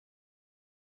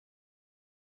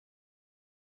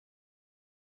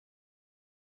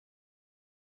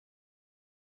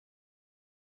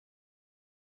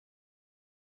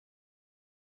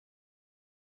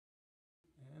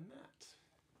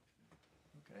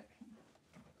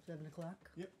7 o'clock.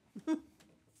 Yep.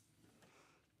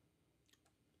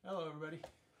 Hello, everybody.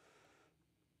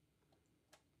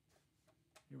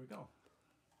 Here we go.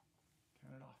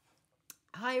 Count it off.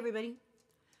 Hi, everybody.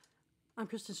 I'm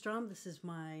Kristen Strom. This is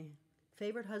my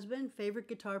favorite husband, favorite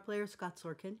guitar player, Scott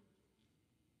Sorkin.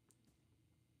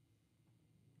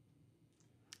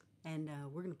 And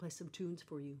we're going to play some tunes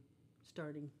for you,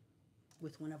 starting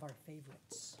with one of our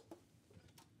favorites.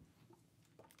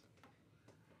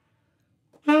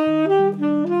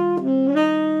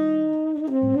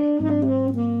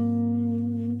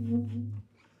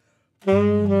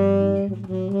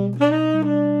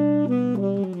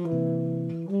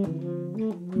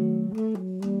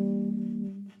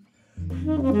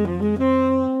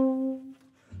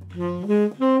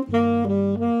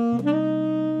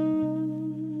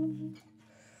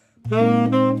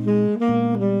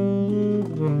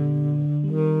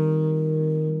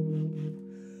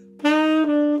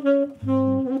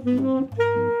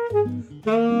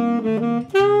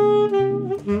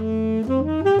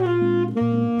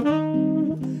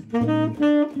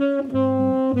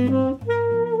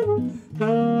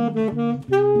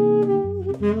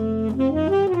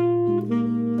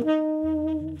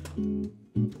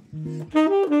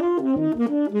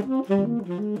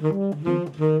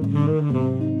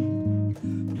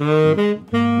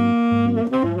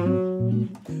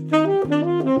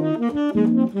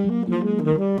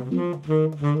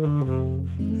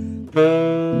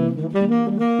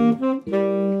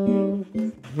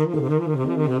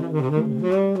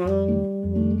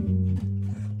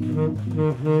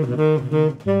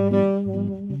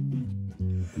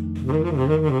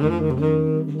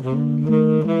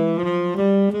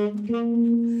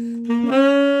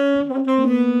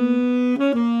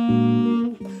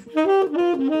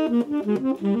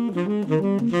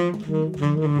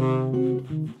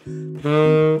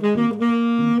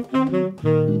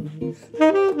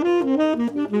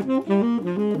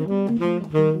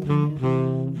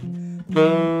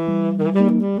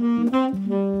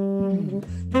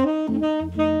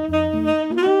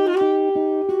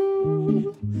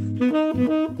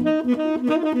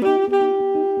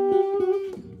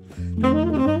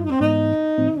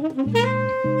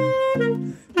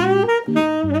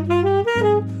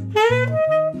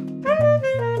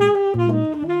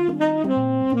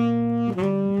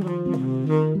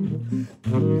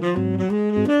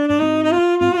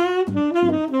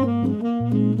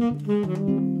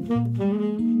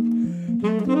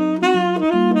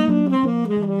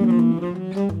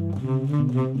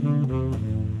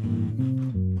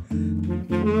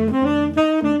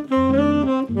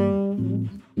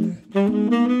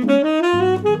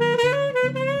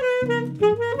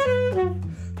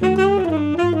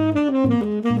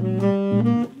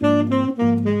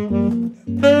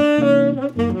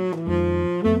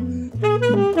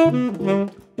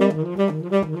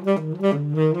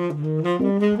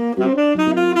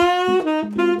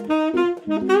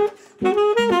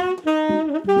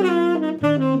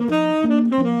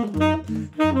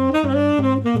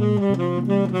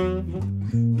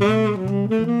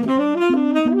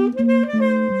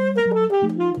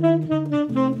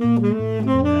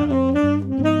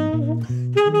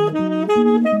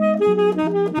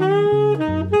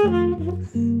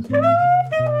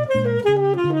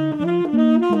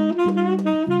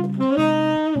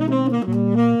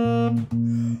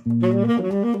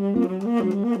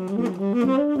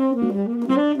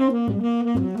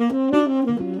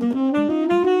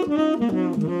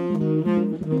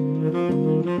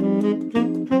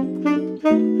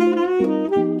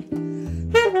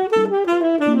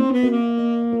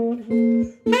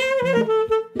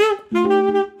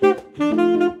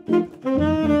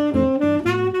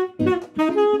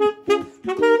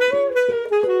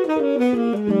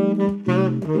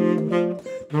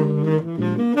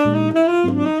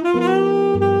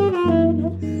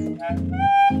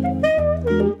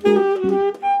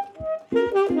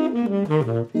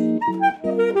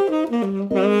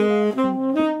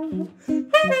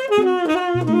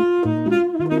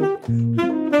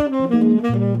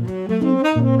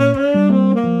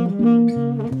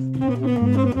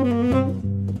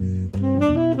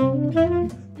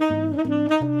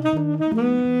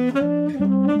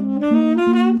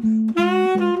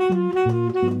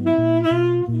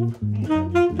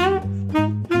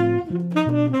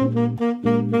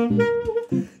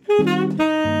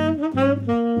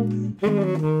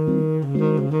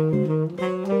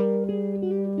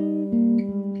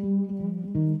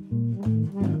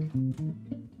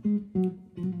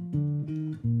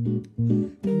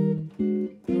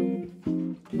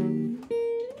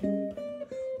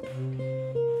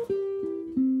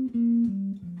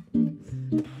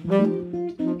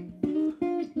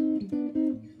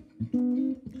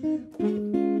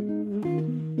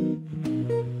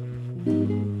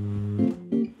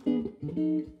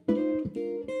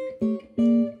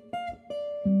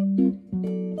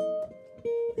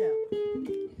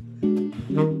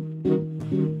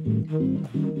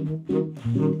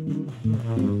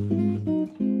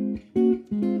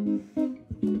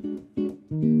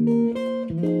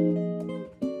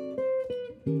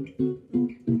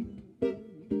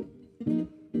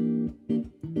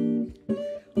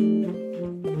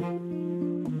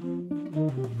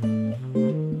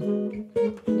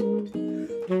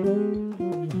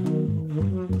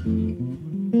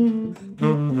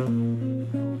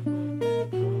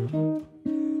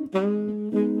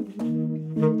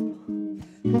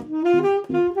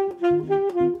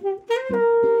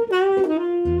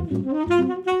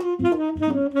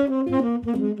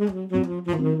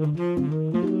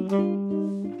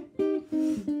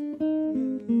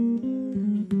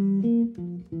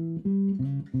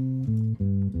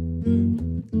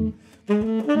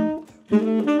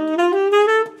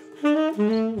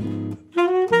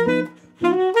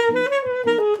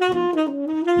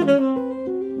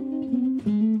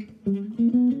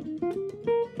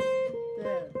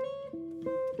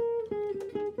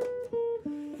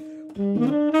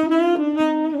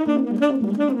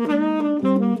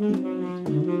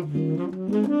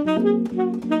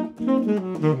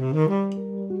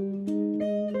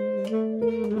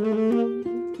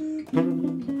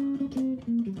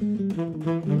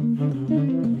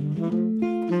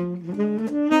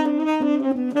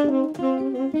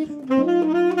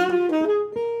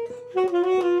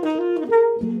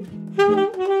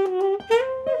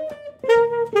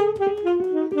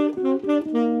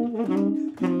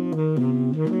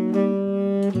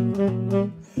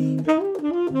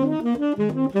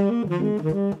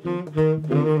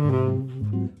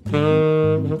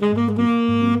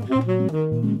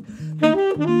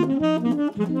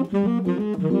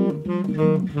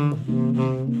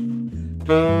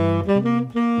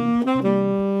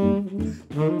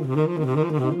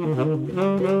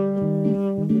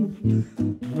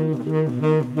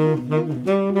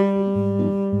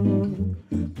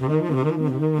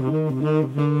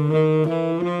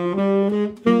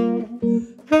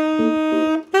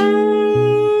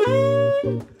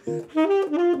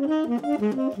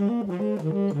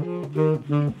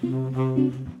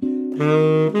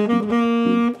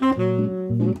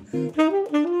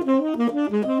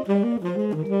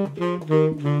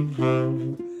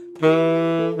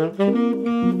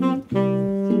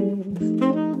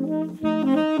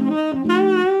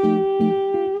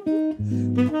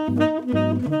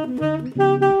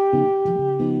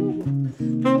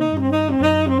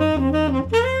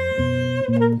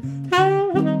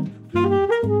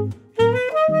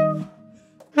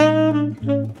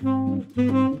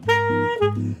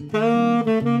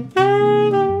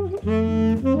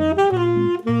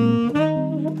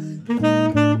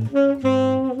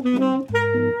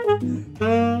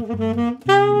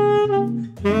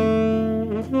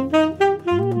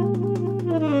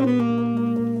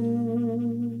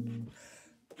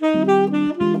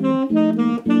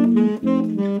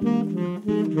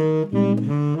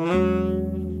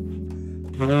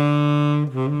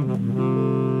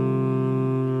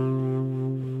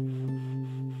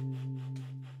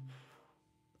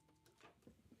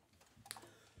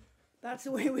 That's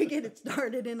the way we get it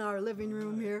started in our living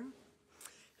room here.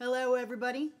 Hello,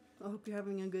 everybody. I hope you're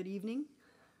having a good evening.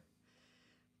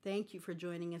 Thank you for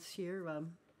joining us here.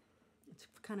 It's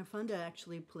kind of fun to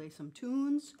actually play some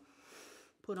tunes,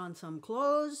 put on some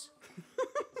clothes.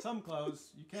 Some clothes.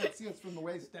 You can't see us from the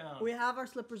waist down. We have our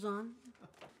slippers on.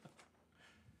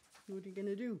 What are you going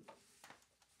to do?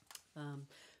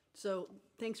 So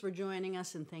thanks for joining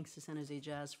us, and thanks to San Jose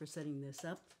Jazz for setting this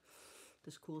up,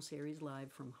 this cool series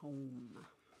live from home.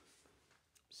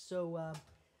 So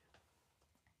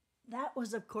that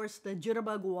was, of course, the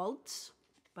Jitterbug Waltz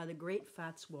by the great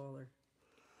Fats Waller.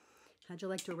 How'd you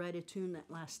like to write a tune that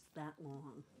lasts that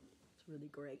long? It's really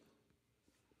great.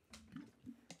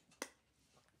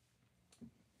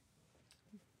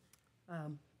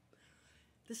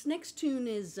 This next tune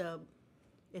is,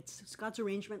 it's Scott's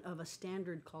arrangement of a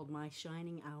standard called My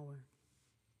Shining Hour.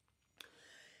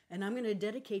 And I'm going to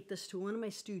dedicate this to one of my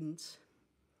students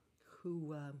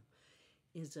who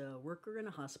is a worker in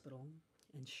a hospital,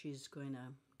 and she's going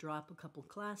to drop a couple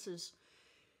classes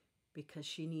because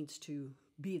she needs to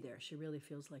be there. She really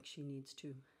feels like she needs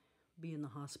to be in the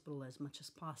hospital as much as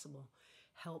possible,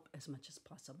 help as much as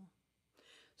possible.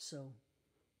 So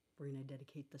we're going to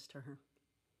dedicate this to her,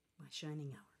 My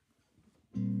Shining Hour.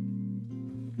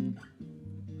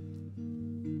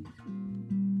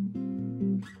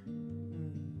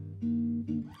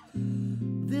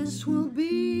 This will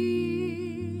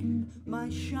be my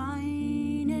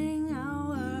shining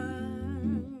hour,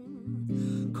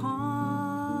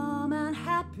 calm and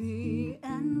happy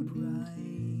and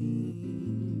bright.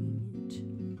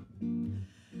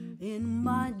 In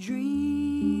my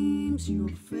dreams, your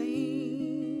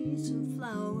face a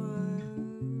flower.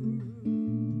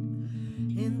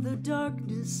 In the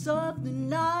darkness of the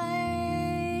night,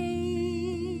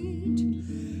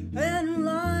 and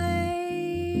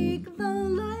like the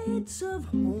lights of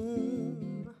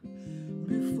home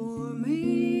before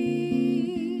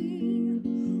me,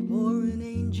 or an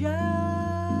angel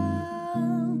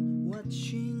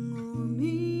watching o'er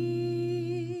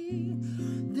me,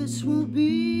 this will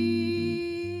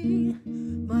be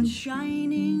my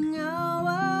shining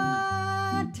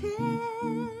hour till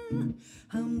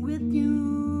I'm with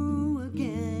you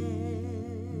again.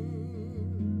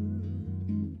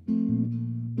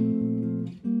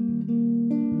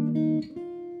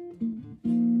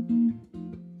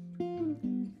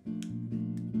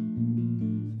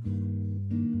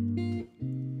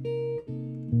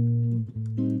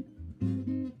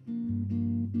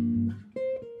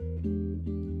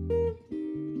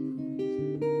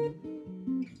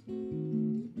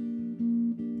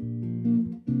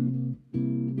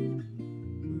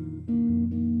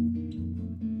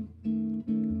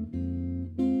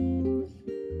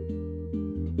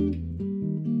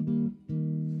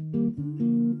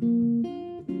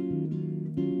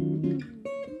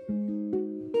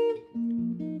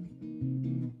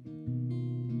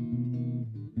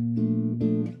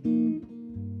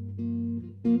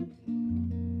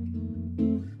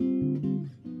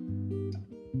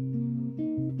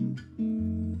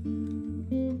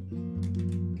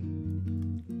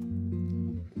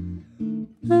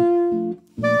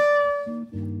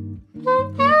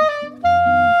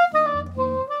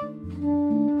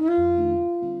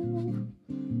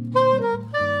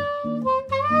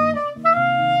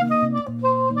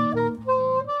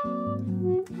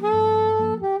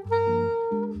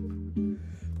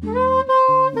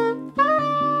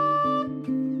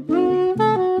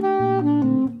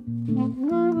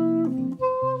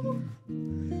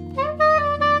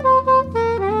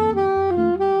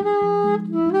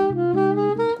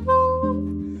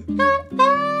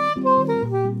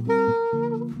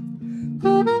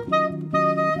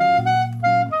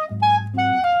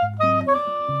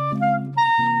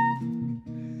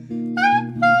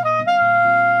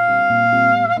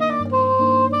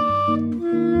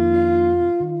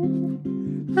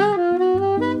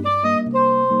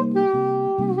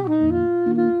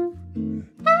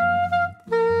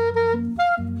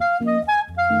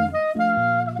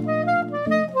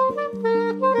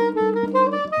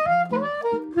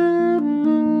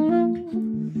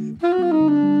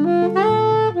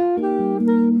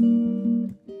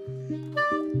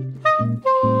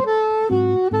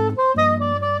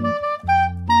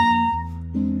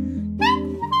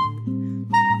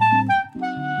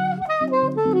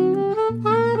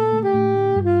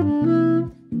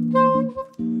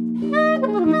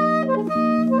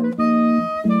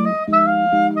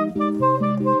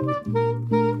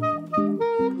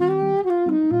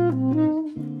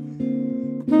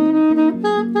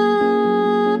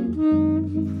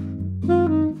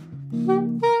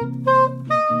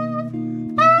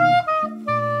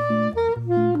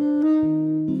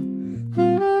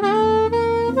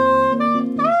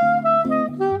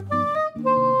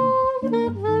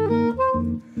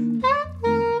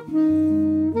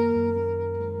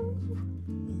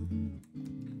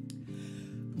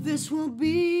 This will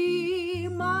be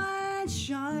my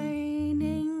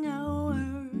shining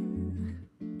hour,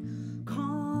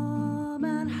 calm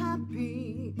and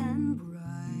happy and bright.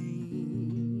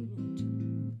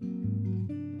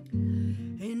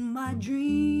 In my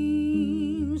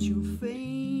dreams, your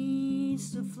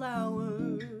face a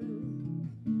flower.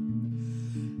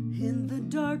 In the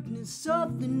darkness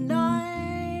of the night,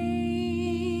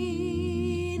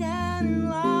 and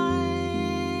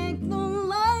like the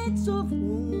lights of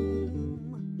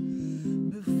home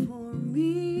before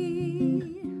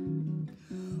me,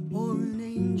 or an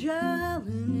angel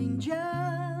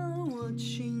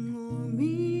watching o'er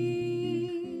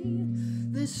me,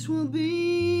 this will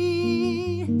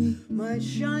be my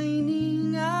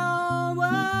shining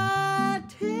hour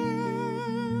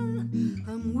till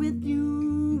I'm with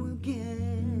you again.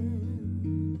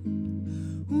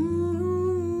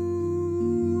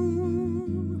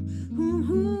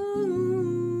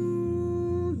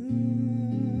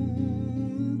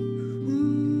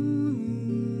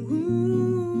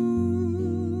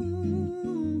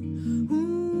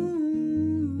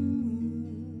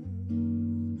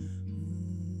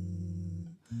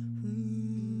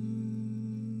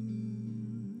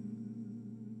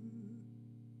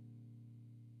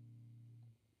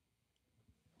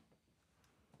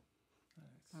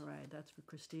 All right, that's for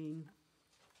Christine.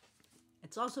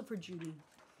 It's also for Judy.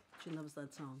 She loves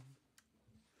that song.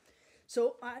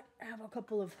 So I have a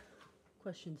couple of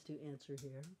questions to answer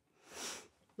here.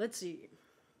 Let's see.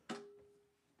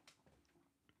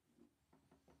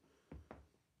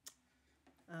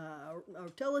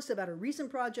 Tell us about a recent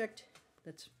project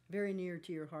that's very near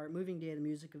to your heart, Moving Day, the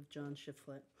music of John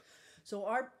Shiflett. So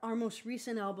our most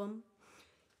recent album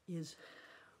is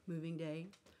Moving Day.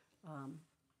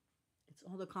 It's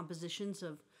all the compositions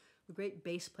of the great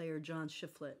bass player John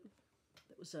Shiflett.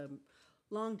 That was a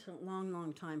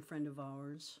long time friend of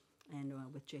ours, and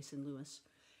with Jason Lewis,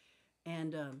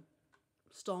 and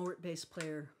stalwart bass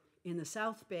player in the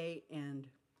South Bay and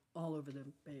all over the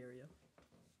Bay Area.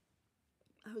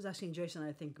 I was asking Jason,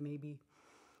 I think maybe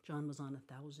John was on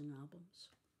 1,000 albums,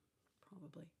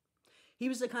 probably. He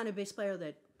was the kind of bass player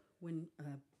that when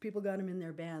people got him in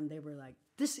their band, they were like,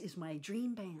 this is my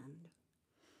dream band.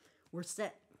 We're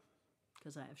set,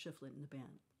 because I have Shiflett in the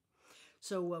band.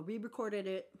 So we recorded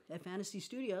it at Fantasy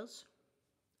Studios,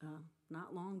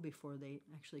 not long before they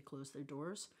actually closed their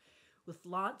doors, with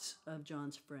lots of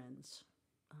John's friends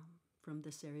from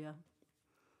this area.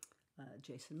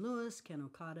 Jason Lewis, Ken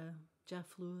Okada, Jeff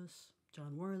Lewis,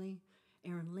 John Worley,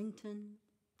 Aaron Lington,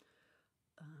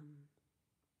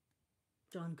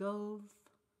 John Gove.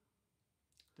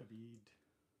 David.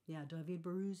 Yeah, David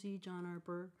Baruzzi, John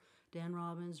Harper, Dan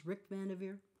Robbins, Rick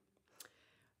Vanderveer.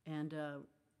 And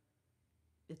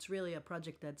it's really a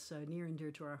project that's near and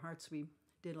dear to our hearts. We've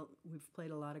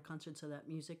played a lot of concerts of that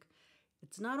music.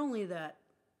 It's not only that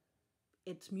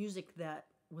it's music that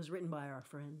was written by our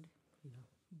friend,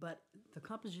 but the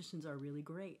compositions are really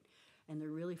great, and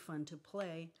they're really fun to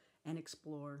play and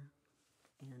explore,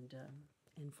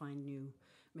 and find new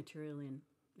material in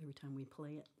every time we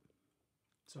play it.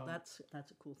 So that's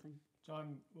a cool thing.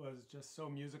 John was just so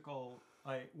musical.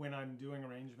 When I'm doing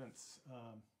arrangements,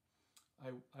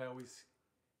 I always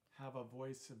have a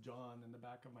voice of John in the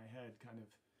back of my head, kind of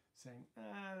saying,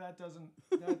 that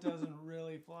doesn't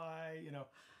really fly.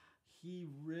 He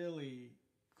really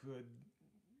could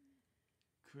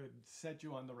set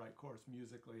you on the right course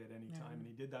musically at any time. And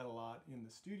he did that a lot in the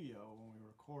studio when we were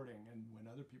recording, and when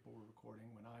other people were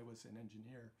recording, when I was an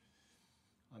engineer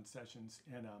on sessions.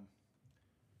 And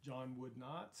John would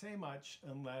not say much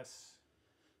unless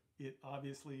it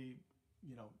obviously,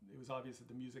 it was obvious that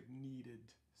the music needed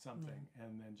something.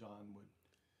 And then John would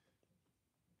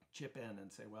chip in and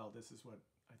say, well, this is what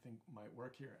I think might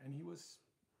work here. And he was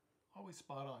always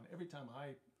spot on. Every time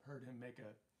I heard him make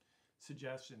a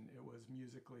suggestion, it was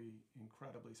musically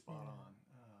incredibly spot on.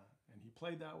 And he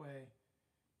played that way.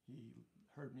 He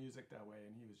heard music that way,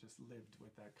 and he was just lived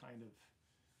with that kind of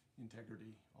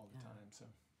integrity all the time. So,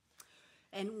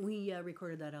 and we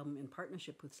recorded that album in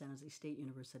partnership with San Jose State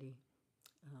University,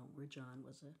 where John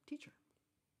was a teacher.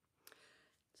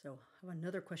 So I have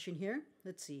another question here.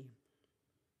 Let's see.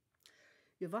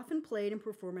 You've often played in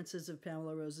performances of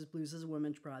Pamela Rose's Blues as a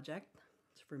Women's Project.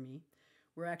 It's for me.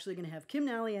 We're actually going to have Kim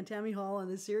Nally and Tammy Hall on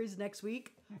this series next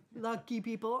week. Lucky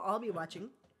people. I'll be watching.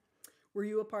 Were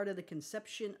you a part of the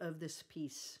conception of this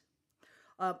piece?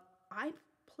 I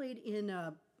played in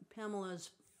Pamela's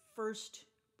first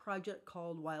project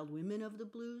called Wild Women of the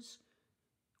Blues,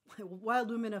 Wild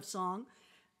Women of Song,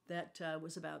 that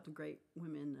was about the great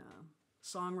women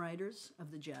songwriters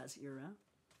of the jazz era.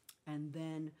 And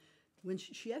then when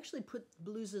she actually put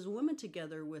Blues as a Woman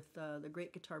together with the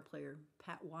great guitar player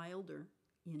Pat Wilder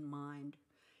in mind,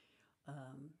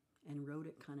 and wrote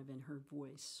it kind of in her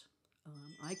voice.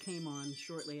 I came on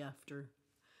shortly after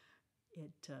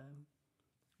it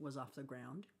was off the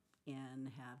ground,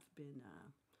 and have been,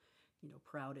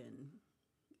 proud and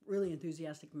really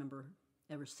enthusiastic member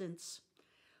ever since.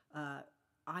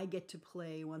 I get to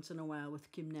play once in a while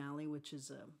with Kim Nally, which is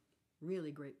a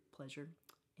really great pleasure,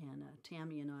 and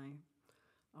Tammy and I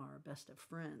are best of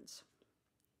friends.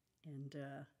 And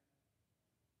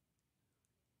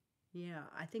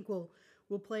I think we'll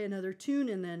play another tune,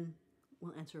 and then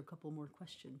we'll answer a couple more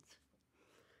questions.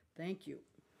 Thank you.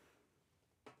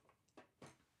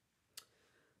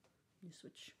 Let me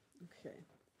switch. Okay.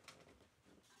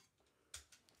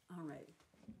 All right.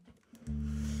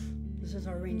 This is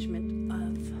our arrangement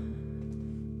of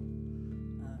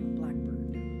Blackbird.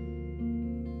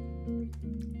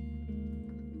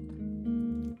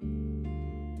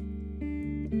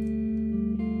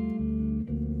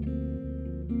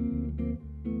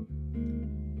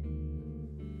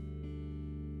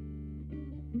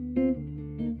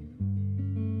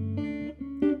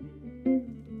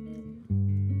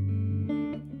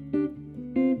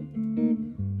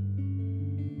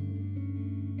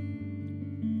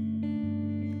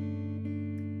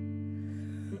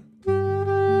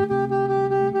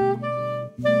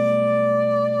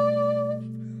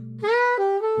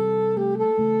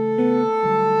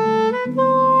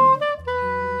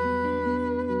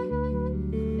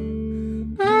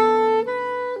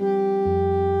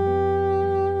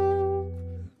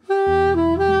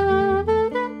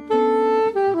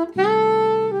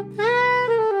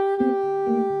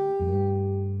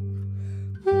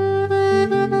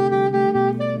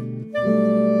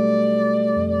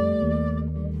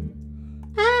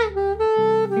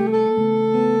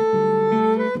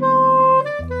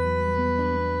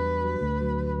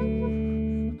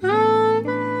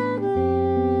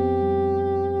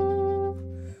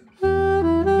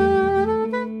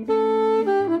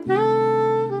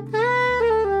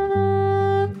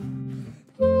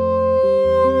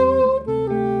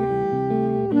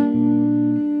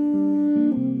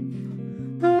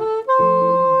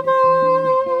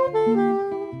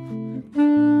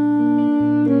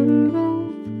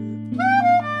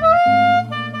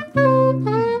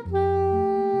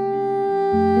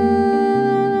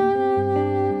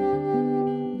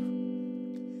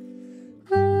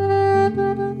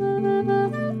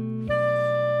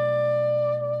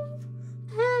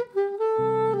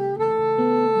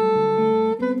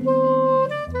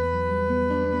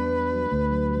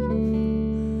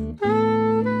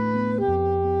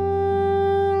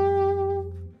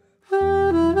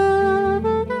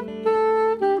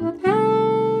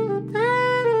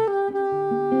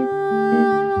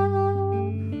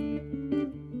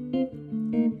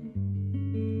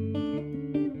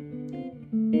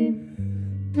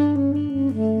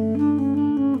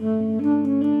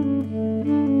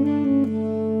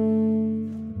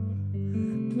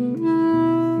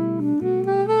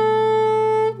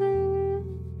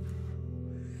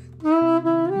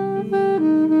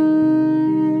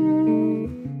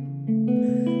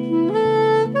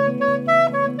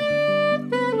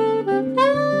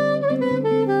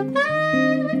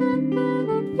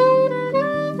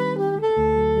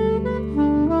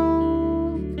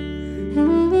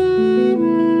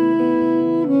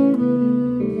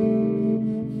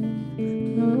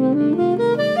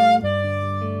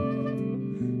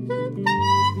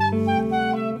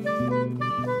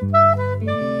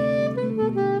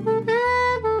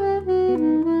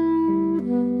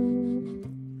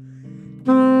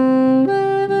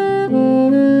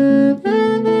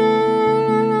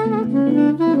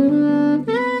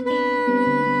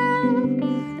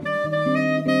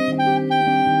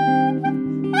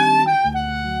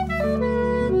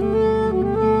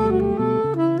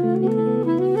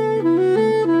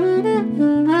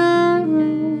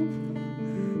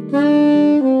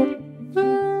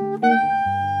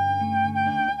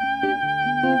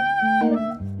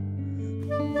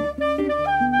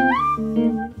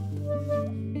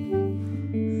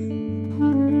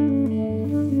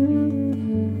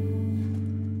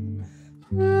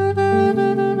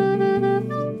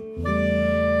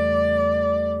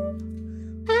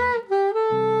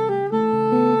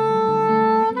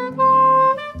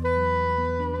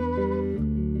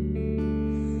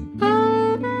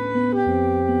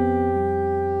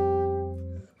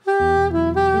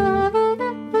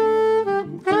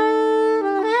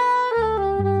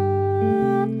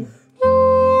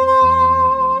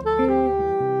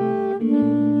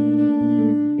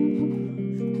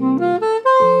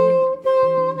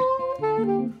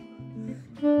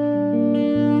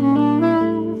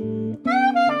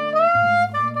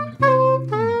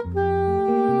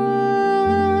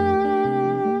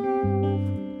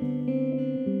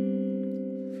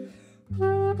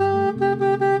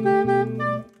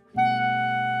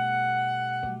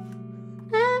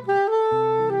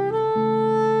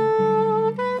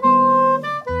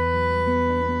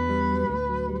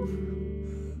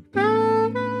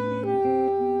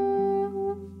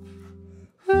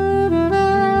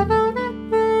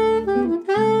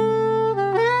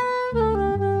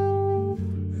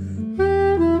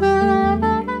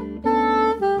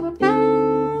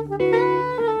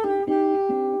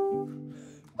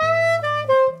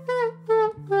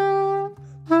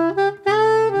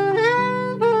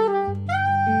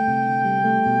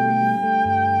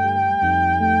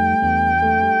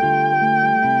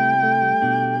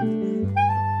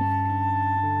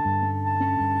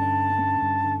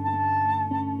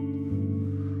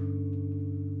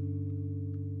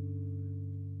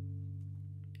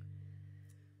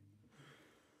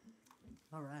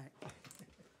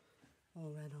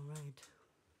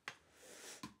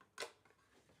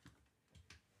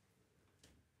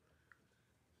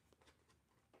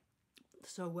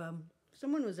 So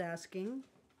someone was asking,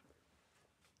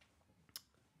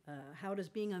 how does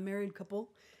being a married couple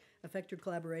affect your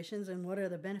collaborations, and what are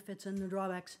the benefits and the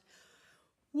drawbacks?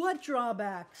 What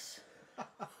drawbacks?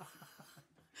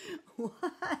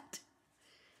 What?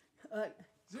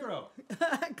 Zero.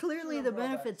 Clearly, Zero the drawbacks.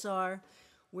 benefits are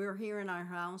we're here in our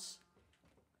house.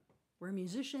 We're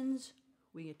musicians.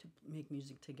 We get to make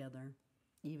music together,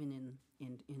 even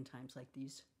in times like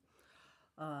these.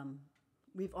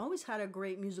 We've always had a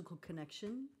great musical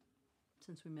connection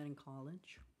since we met in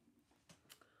college.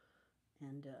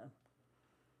 And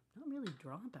not really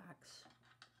drawbacks.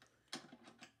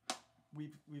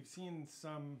 We've seen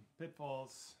some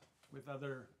pitfalls with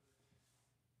other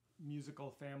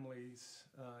musical families,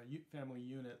 family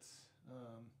units.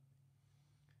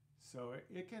 So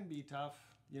it can be tough,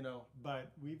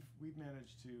 but we've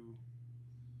managed to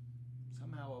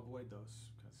somehow avoid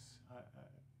those, because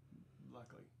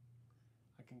luckily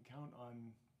I can count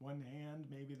on one hand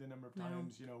maybe the number of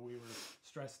times we were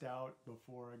stressed out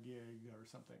before a gig or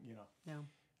something, Yeah.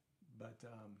 But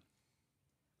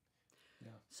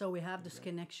yeah. So we have this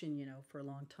connection, for a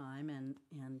long time, and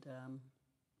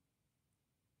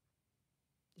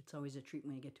it's always a treat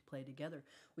when we get to play together.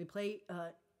 We play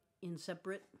in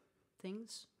separate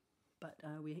things, but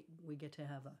we get to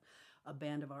have a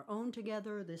band of our own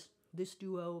together. This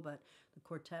duo, but the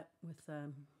quartet with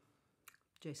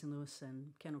Jason Lewis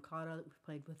and Ken Okada that we've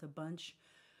played with a bunch.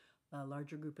 A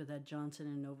larger group of Ed Johnson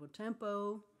and Novo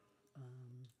Tempo.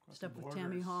 Stuff with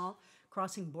Tammy Hall.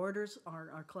 Crossing Borders,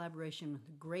 our collaboration with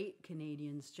the great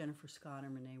Canadians, Jennifer Scott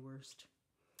and Renee Wurst.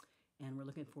 And we're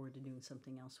looking forward to doing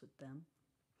something else with them.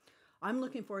 I'm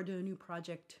looking forward to a new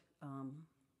project,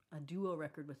 a duo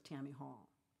record with Tammy Hall.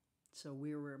 So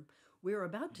we were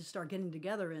about to start getting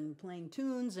together and playing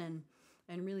tunes and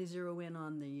really zero in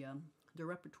on the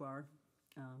repertoire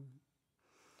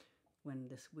when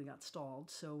we got stalled.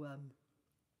 So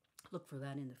look for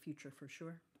that in the future for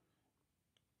sure.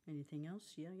 Anything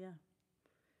else? Yeah,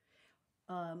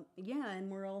 and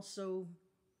we're also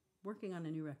working on a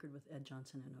new record with Ed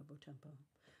Johnson and Novo Tempo.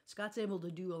 Scott's able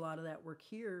to do a lot of that work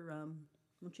here. Why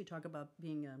don't you talk about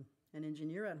being an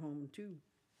engineer at home too?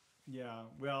 Yeah,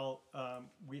 well,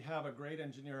 we have a great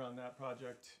engineer on that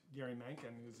project, Gary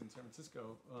Mankin, who's in San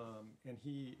Francisco, and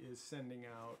he is sending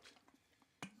out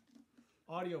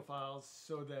audio files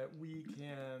so that we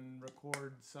can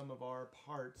record some of our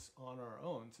parts on our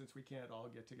own, since we can't all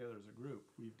get together as a group.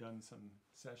 We've done some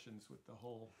sessions with the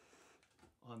whole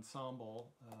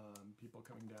ensemble, people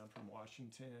coming down from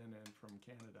Washington and from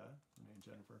Canada, Renee and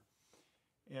Jennifer.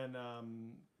 And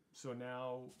so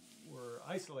now we're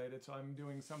isolated, so I'm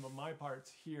doing some of my parts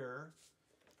here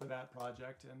for that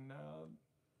project. And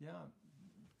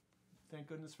thank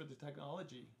goodness for the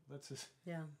technology. Let's just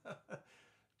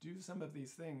do some of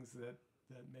these things that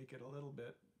make it a little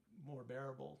bit more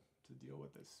bearable to deal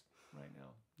with this right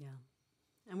now. Yeah.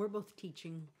 And we're both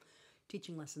teaching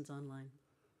lessons online,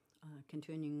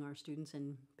 continuing our students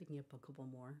and picking up a couple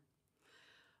more.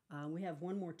 We have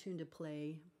one more tune to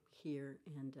play here,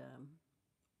 and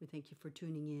we thank you for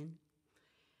tuning in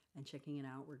and checking it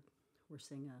out. We're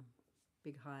saying a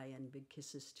big hi and big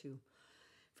kisses to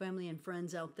family and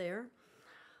friends out there.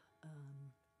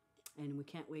 And we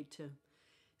can't wait to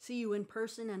see you in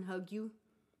person and hug you.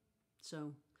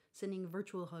 So sending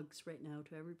virtual hugs right now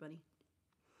to everybody.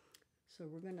 So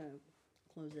we're going to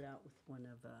close it out with one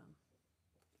of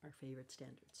our favorite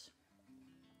standards.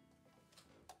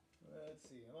 Let's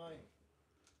see, am I...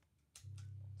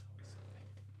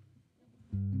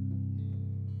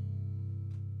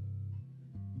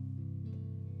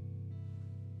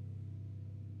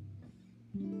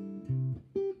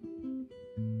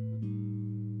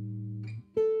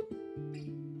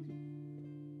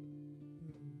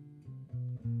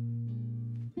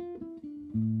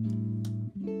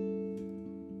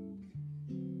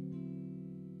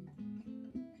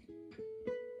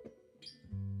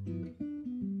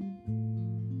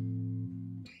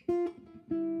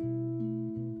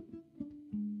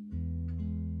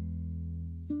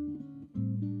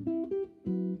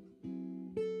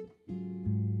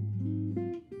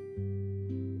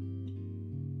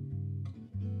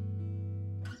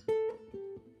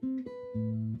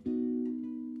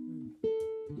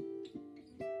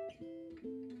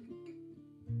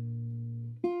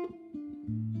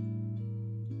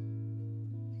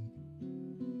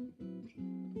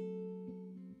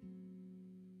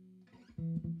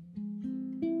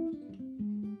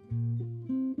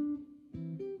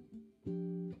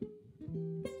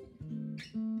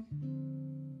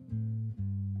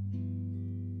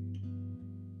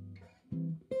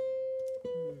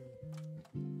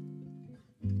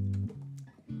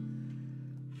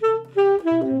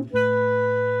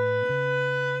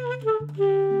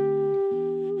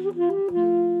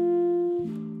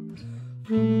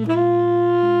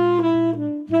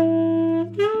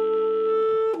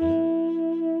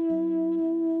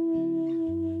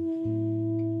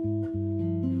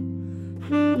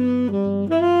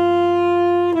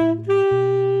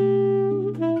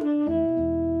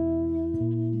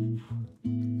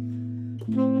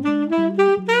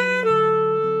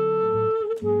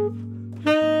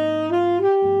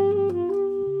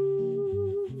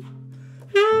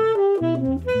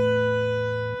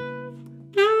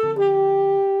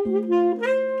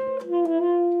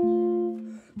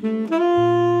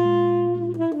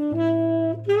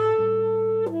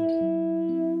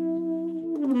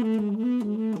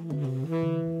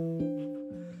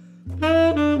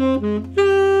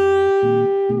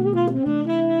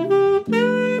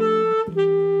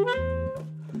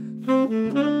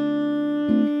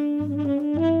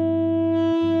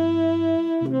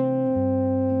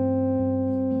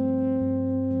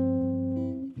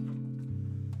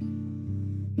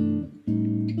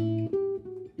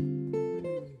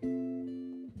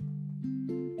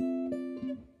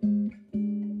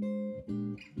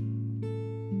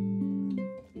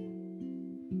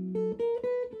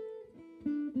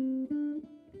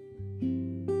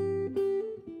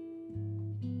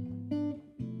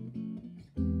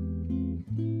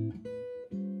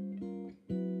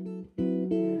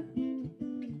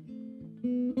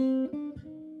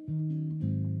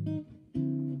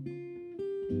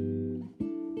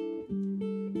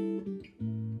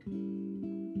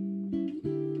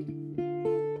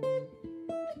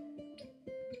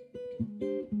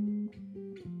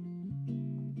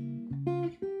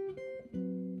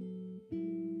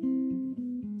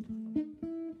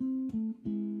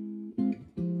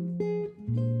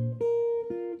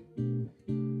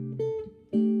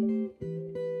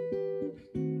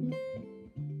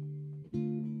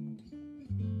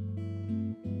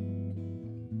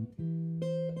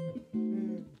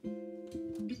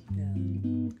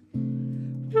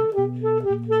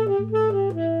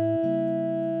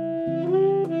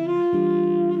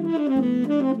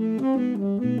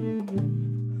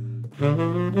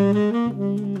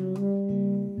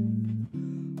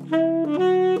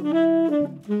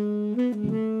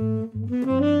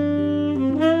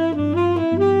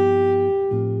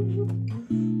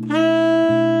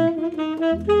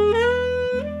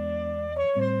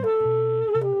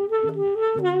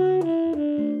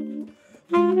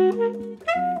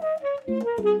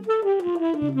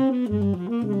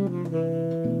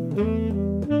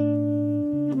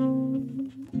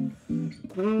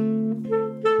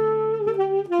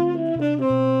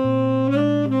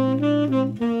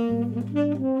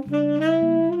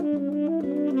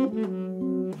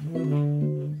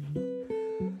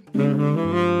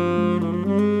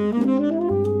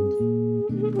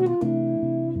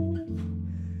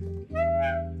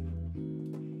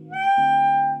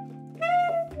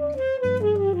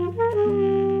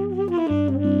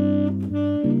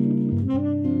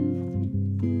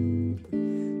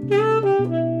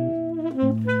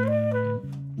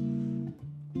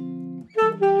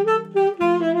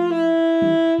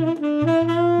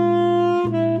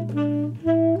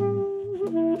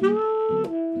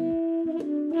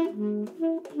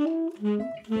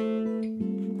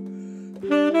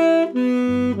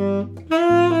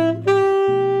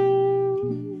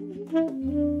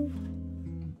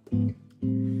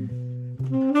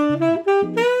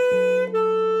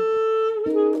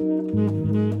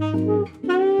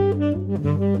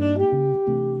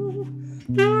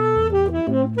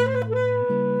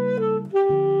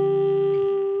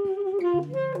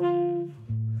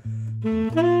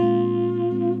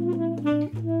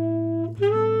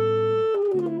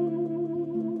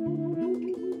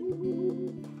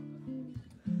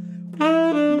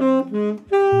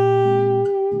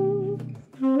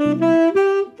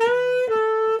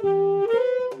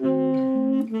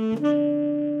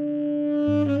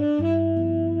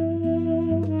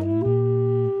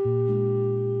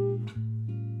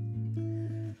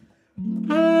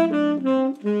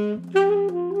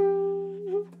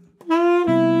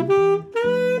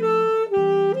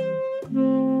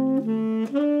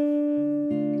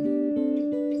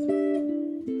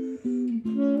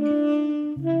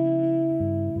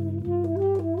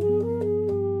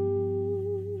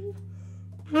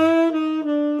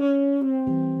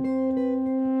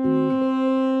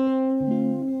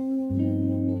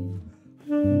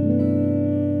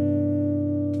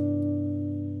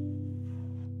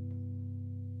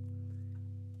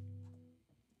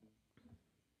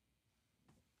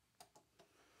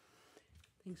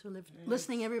 Thanks for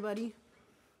listening, everybody.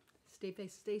 Stay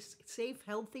safe,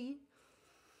 healthy,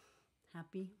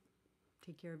 happy.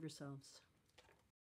 Take care of yourselves.